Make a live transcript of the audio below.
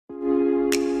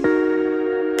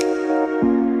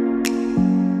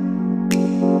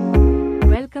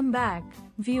Welcome back,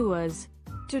 viewers.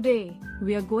 Today,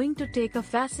 we are going to take a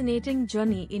fascinating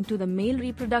journey into the male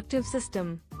reproductive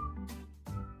system.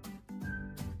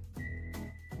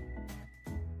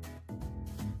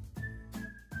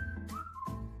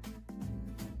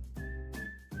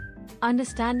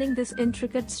 Understanding this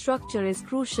intricate structure is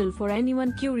crucial for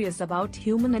anyone curious about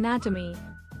human anatomy.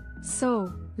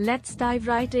 So, let's dive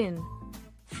right in.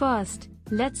 First,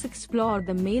 let's explore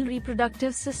the male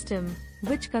reproductive system,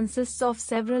 which consists of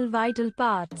several vital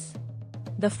parts.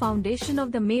 The foundation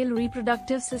of the male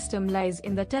reproductive system lies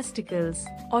in the testicles,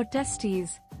 or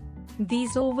testes.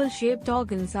 These oval-shaped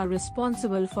organs are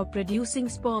responsible for producing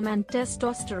sperm and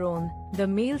testosterone, the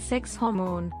male sex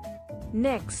hormone.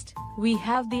 Next, we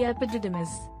have the epididymis,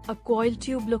 a coiled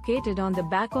tube located on the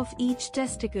back of each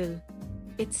testicle.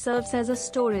 It serves as a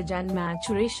storage and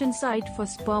maturation site for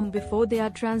sperm before they are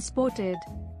transported.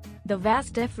 The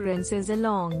vas deferens is a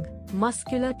long,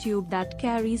 muscular tube that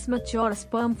carries mature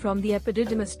sperm from the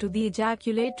epididymis to the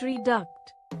ejaculatory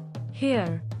duct.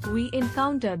 Here, we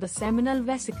encounter the seminal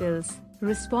vesicles,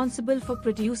 responsible for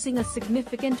producing a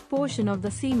significant portion of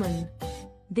the semen.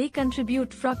 They contribute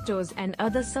fructose and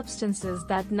other substances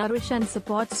that nourish and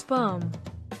support sperm.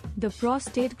 The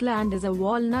prostate gland is a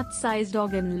walnut-sized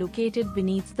organ located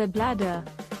beneath the bladder.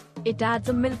 It adds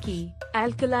a milky,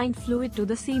 alkaline fluid to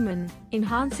the semen,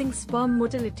 enhancing sperm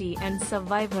motility and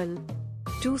survival.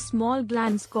 Two small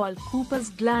glands called Cooper's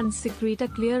glands secrete a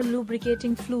clear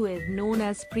lubricating fluid known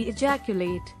as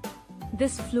pre-ejaculate.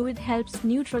 This fluid helps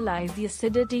neutralize the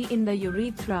acidity in the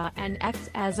urethra and acts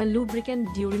as a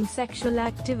lubricant during sexual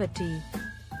activity.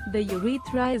 The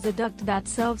urethra is a duct that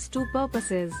serves two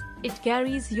purposes. It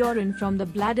carries urine from the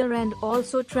bladder and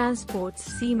also transports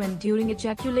semen during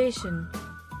ejaculation.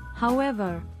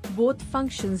 However, both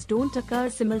functions don't occur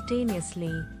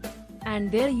simultaneously.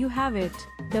 And there you have it,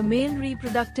 the male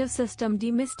reproductive system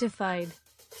demystified.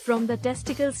 From the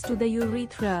testicles to the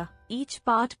urethra, each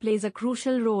part plays a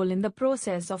crucial role in the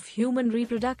process of human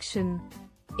reproduction.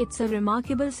 It's a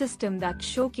remarkable system that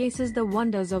showcases the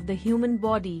wonders of the human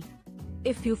body.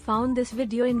 If you found this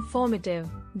video informative,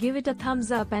 give it a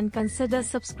thumbs up and consider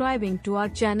subscribing to our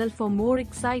channel for more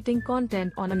exciting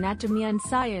content on anatomy and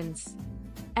science.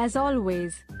 As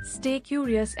always, stay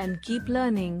curious and keep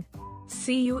learning.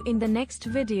 See you in the next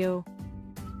video.